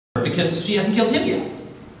because she hasn't killed him yet.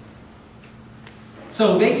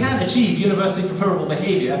 So they can't achieve universally preferable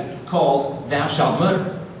behavior called thou shalt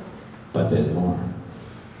murder. But there's more.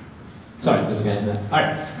 Sorry, there's a guy in there.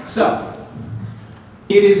 Alright, so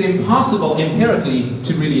it is impossible empirically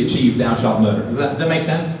to really achieve thou shalt murder. Does that make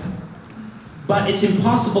sense? But it's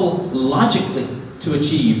impossible logically to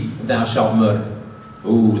achieve thou shalt murder.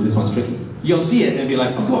 Ooh, this one's tricky. You'll see it and be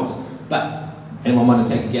like, of course. But anyone want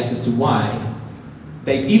to take a guess as to why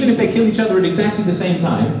they, even if they kill each other at exactly the same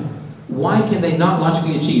time, why can they not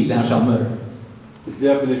logically achieve thou shalt murder? The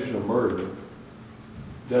definition of murder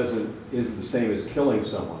isn't the same as killing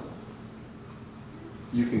someone.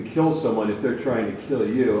 You can kill someone if they're trying to kill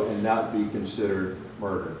you and not be considered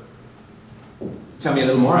murder. Tell me a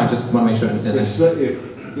little more. I just want to make sure I understand that. So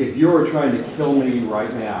if you're trying to kill me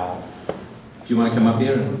right now, do you want to come up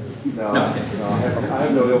here? No, okay. No, I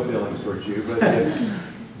have no ill feelings towards you. But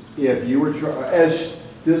if you were as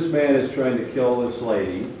this man is trying to kill this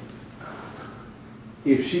lady,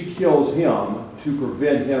 if she kills him to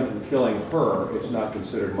prevent him from killing her, it's not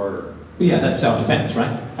considered murder. Yeah, that's self-defense,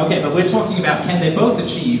 right? Okay, but we're talking about can they both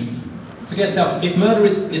achieve, forget self, if murder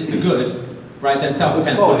is the good, right, then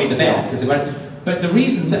self-defense would be the bad. But the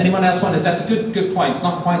reasons, anyone else wanted, that's a good point. It's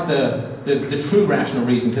not quite the true rational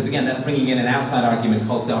reason, because again, that's bringing in an outside argument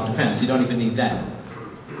called self-defense. You don't even need that.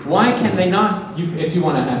 Why can they not, if you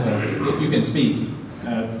want to have if you can speak?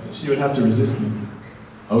 She would have to resist me.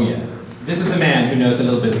 Oh yeah. This is a man who knows a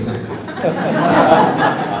little bit of something.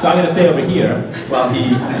 So I'm going to stay over here while he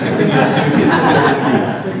continues to do his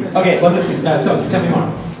deed. Okay, well listen, so tell me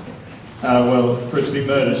more. Well, for it to be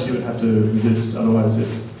murder, she would have to resist, otherwise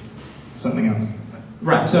it's something else.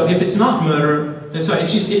 Right, so if it's not murder, so if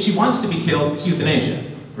she wants to be killed, it's euthanasia,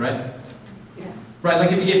 right? Yeah. Right,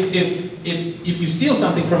 like if you steal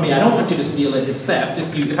something from me, I don't want you to steal it, it's theft.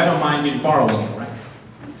 If I don't mind you borrowing it, right?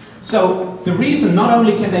 So the reason, not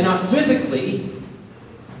only can they not physically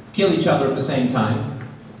kill each other at the same time,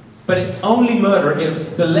 but it's only murder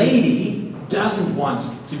if the lady doesn't want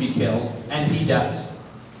to be killed and he does.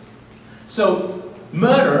 So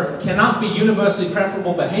murder cannot be universally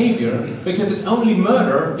preferable behavior because it's only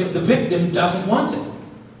murder if the victim doesn't want it.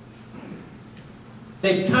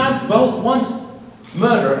 They can't both want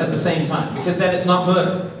murder at the same time because then it's not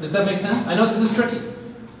murder. Does that make sense? I know this is tricky.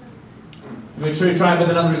 Should we try it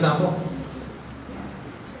with another example?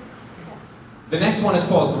 The next one is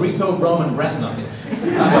called Greco-Roman breast knocking.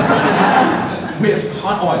 With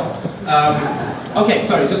hot oil. Okay,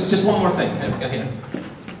 sorry, just one more thing. Here.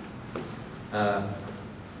 I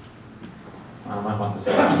might want this.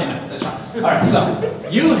 Okay, no, that's fine. Alright, so,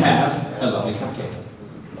 you have a lovely cupcake.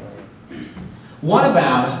 What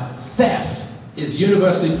about theft is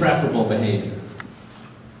universally preferable behavior?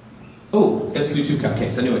 Oh, let's do 2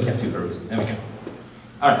 cupcakes. I knew I kept 2 for a reason. There we go.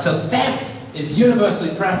 Alright, so theft is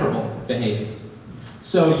universally preferable behavior.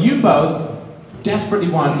 So you both desperately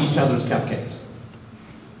want each other's cupcakes.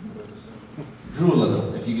 Drool a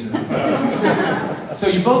little, if you get it. So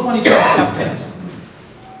you both want each other's cupcakes.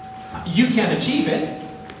 You can't achieve it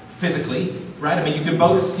physically, right? I mean, you can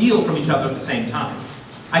both steal from each other at the same time.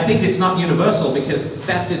 I think it's not universal because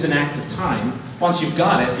theft is an act of time. Once you've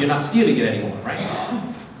got it, you're not stealing it anymore, right?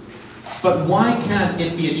 But why can't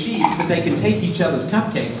it be achieved that they can take each other's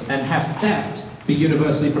cupcakes and have theft be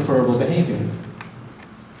universally preferable behavior?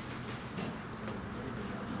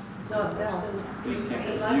 So,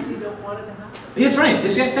 unless you don't want it to happen. Yes, right.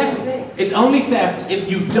 It's exactly. It's only theft if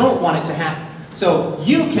you don't want it to happen. So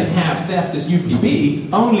you can have theft as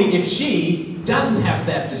UPB only if she doesn't have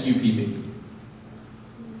theft as UPB.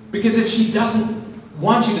 Because if she doesn't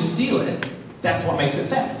want you to steal it, that's what makes it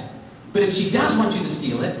theft. But if she does want you to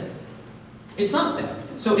steal it, it's not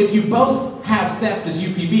theft. So if you both have theft as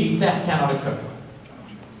UPB, theft cannot occur.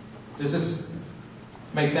 Does this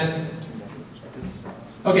make sense?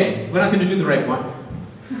 Okay, we're not going to do the rape one.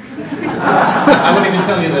 I wouldn't even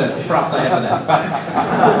tell you the props I have for that,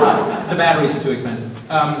 but the batteries are too expensive.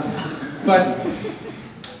 But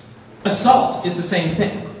assault is the same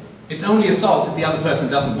thing. It's only assault if the other person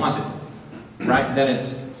doesn't want it, right? Then it's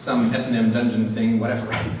some S&M dungeon thing, whatever.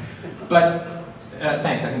 But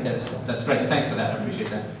thanks, I think that's great. Thanks for that, I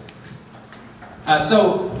appreciate that.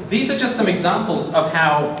 So these are just some examples of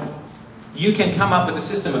how you can come up with a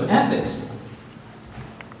system of ethics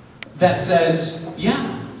that says,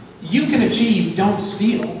 yeah, you can achieve don't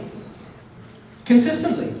steal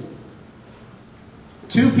consistently.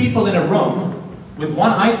 2 people in a room with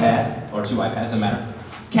 1 iPad, or 2 iPads, doesn't matter,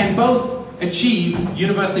 can both achieve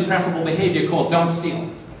universally preferable behavior called don't steal.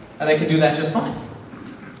 And they can do that just fine.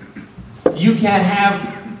 You can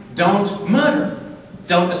have don't murder.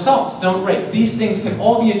 Don't assault, don't rape. These things can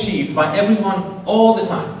all be achieved by everyone all the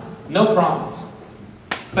time. No problems.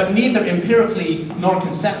 But neither empirically nor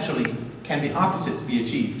conceptually can the opposites be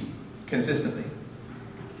achieved consistently.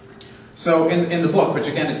 So in the book, which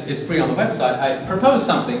again is free on the website, I propose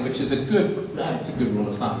something which is it's a good rule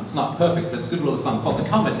of thumb. It's not perfect, but it's a good rule of thumb called the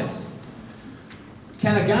coma test.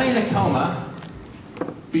 Can a guy in a coma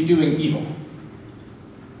be doing evil?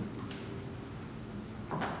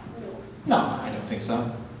 No, I don't think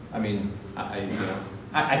so. I mean, I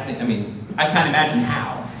can't imagine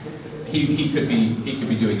how he could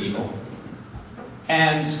be doing evil.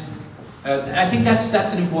 And I think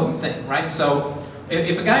that's an important thing, right? So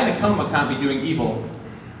if a guy in a coma can't be doing evil,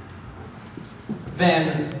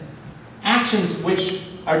 then actions which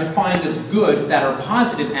are defined as good, that are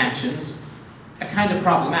positive actions, are kind of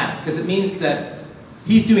problematic, because it means that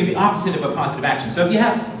he's doing the opposite of a positive action. So if you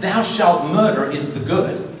have thou shalt murder is the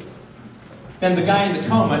good, then the guy in the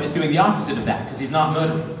coma is doing the opposite of that, because he's not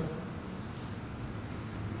murdering.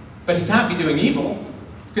 But he can't be doing evil,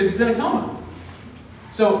 because he's in a coma.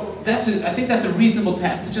 So I think that's a reasonable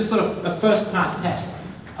test. It's just sort of a first-class test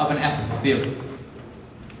of an ethical theory.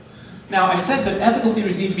 Now, I said that ethical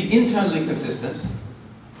theories need to be internally consistent,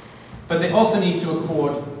 but they also need to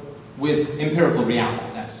accord with empirical reality.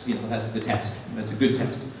 That's the test. That's a good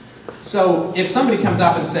test. So if somebody comes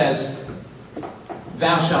up and says,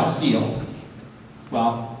 thou shalt steal,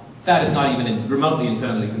 well, that is not even remotely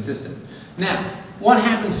internally consistent. Now, what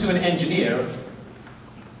happens to an engineer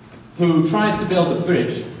who tries to build a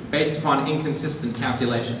bridge based upon inconsistent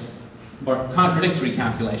calculations, or contradictory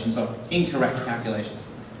calculations, or incorrect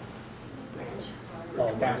calculations?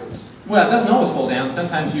 Falls down. Well, it doesn't always fall down.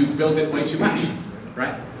 Sometimes you build it way too much,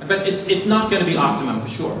 right? But it's not going to be optimum for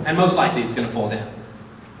sure, and most likely it's going to fall down,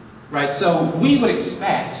 right? So we would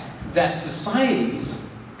expect that societies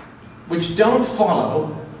which don't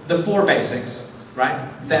follow the four basics, right?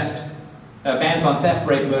 Theft, bans on theft,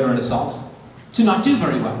 rape, murder, and assault, to not do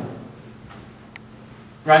very well.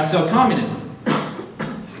 Right, so communism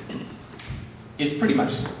is pretty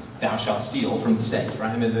much thou shalt steal from the state,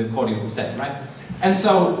 right? I mean, according to the state, right? And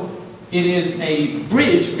so it is a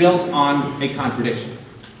bridge built on a contradiction.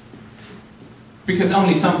 Because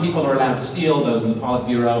only some people are allowed to steal, those in the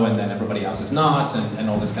Politburo, and then everybody else is not, and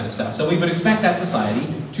all this kind of stuff. So we would expect that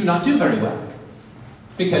society to not do very well.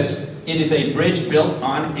 Because it is a bridge built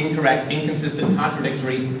on incorrect, inconsistent,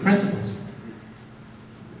 contradictory principles.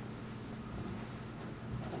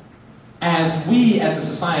 As we, as a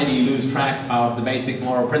society, lose track of the basic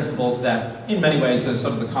moral principles that, in many ways, are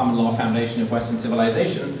sort of the common law foundation of Western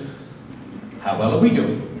civilization, how well are we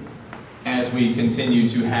doing? As we continue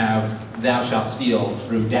to have thou shalt steal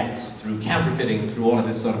through debts, through counterfeiting, through all of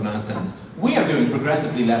this sort of nonsense, we are doing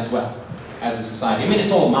progressively less well as a society. I mean,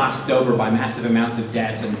 it's all masked over by massive amounts of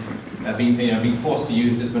debt and being forced to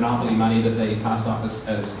use this monopoly money that they pass off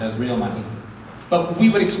as real money. But we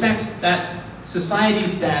would expect that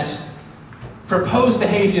societies that propose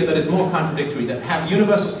behavior that is more contradictory, that have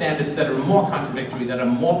universal standards that are more contradictory, that are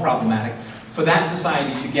more problematic, for that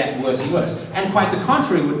society to get worse and worse. And quite the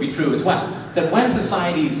contrary would be true as well. That when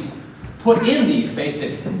societies put in these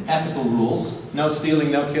basic ethical rules, no stealing,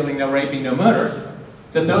 no killing, no raping, no murder,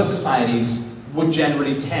 that those societies would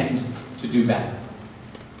generally tend to do better.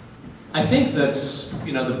 I think that,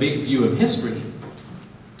 the big view of history,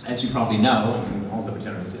 as you probably know, I mean, all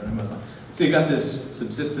libertarians here, so you got this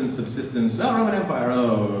subsistence, oh, Roman Empire,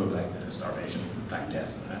 oh, like starvation, Black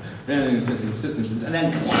Death, subsistence, and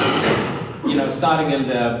then, starting in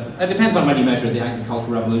it depends on when you measure, the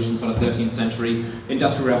agricultural revolution, sort of 13th century,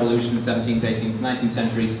 industrial revolution, 17th, 18th, 19th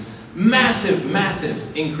centuries,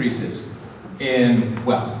 massive increases in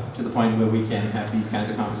wealth, to the point where we can have these kinds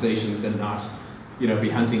of conversations and not, be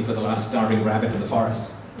hunting for the last starving rabbit in the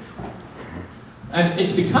forest. And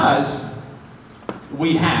it's because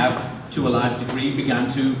we have, to a large degree,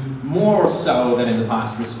 begun to, more so than in the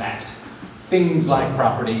past, respect things like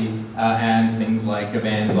property and things like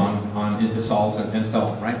bans on assault and so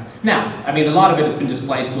on, right? Now, I mean, a lot of it has been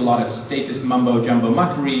displaced to a lot of statist mumbo-jumbo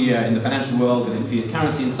muckery in the financial world and in fiat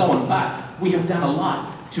currency and so on, but we have done a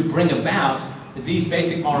lot to bring about these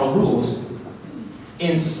basic moral rules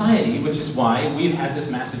in society, which is why we've had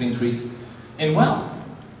this massive increase in wealth.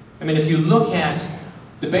 I mean, if you look at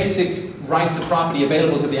the basic rights of property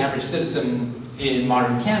available to the average citizen in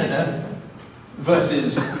modern Canada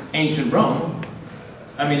versus ancient Rome,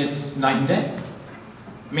 I mean, it's night and day.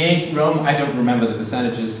 I mean, ancient Rome, I don't remember the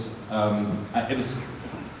percentages. It was,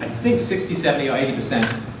 I think, 60, 70, or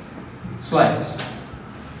 80% slaves.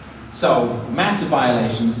 So, massive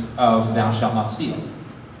violations of thou shalt not steal.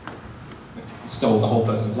 Stole the whole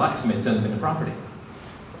person's life and turned them into property.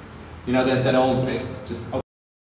 You know, there's that old, just